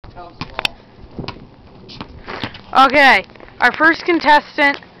Okay, our first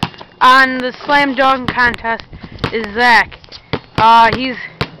contestant on the slam dunk contest is Zach.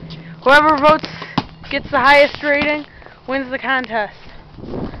 Whoever votes gets the highest rating wins the contest.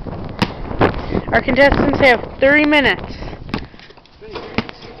 Our contestants have 30 minutes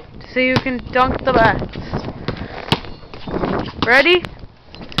to see who can dunk the best. Ready?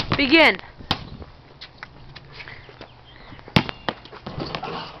 Begin.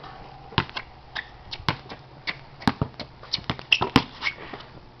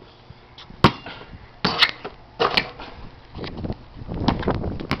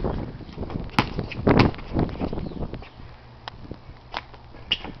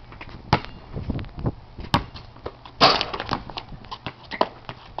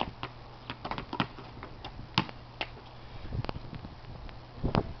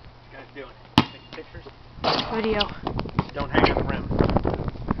 Pictures? Video. Don't hang on the rim.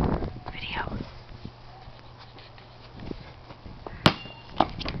 Video.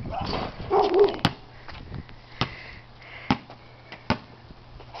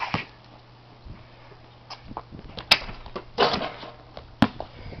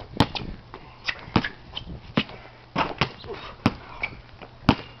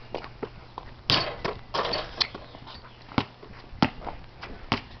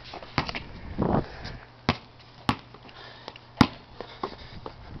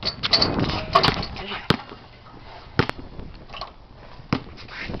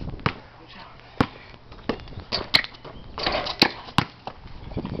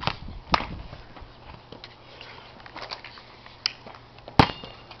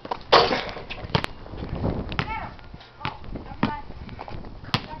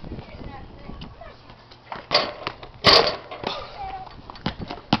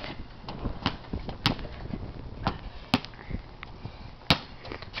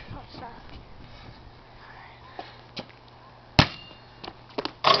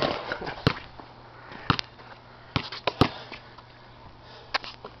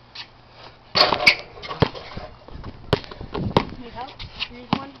 Need help? You need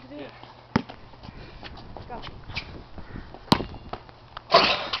one to do it? Go.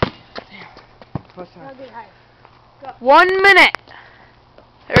 Damn. Go. 1 minute.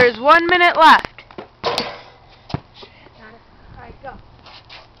 There is 1 minute left. Alright, go.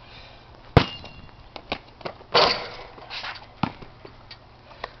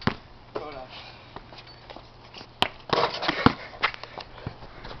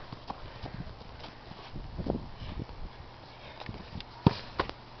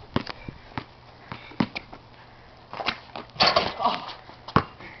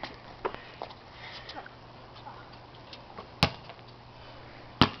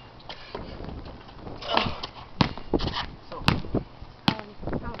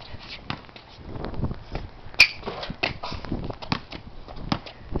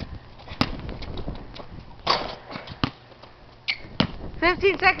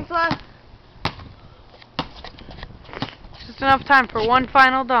 "15 seconds left." Just enough time for one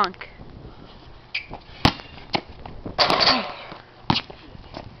final dunk.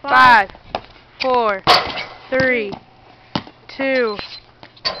 5, 4, 3, 2.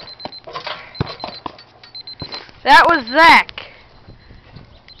 That was Zach.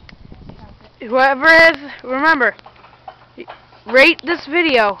 Whoever remember, rate this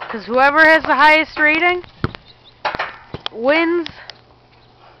video, because whoever has the highest rating wins.